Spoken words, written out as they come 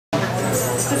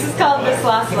This is called This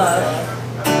Last Love.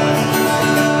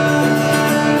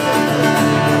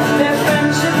 Their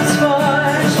friendships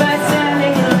forged by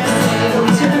standing and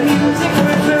listening to the music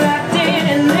refracted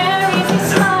in their easy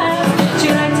smiles. She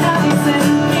liked how he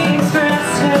simply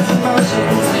expressed her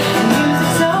emotions. And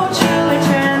music so truly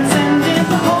transcended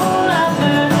the whole of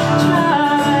her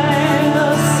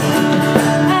trials.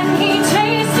 And he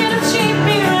tasted of cheap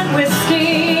beer and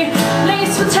whiskey,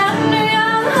 laced with tender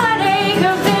young heartache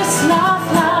of this lost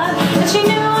love. And she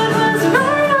knew it was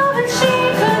right off and she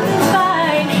couldn't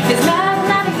fight his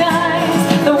magnetic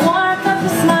eyes, the warmth of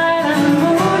the smile and the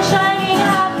moon shining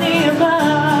happily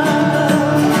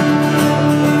above.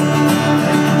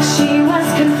 She was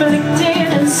conflicted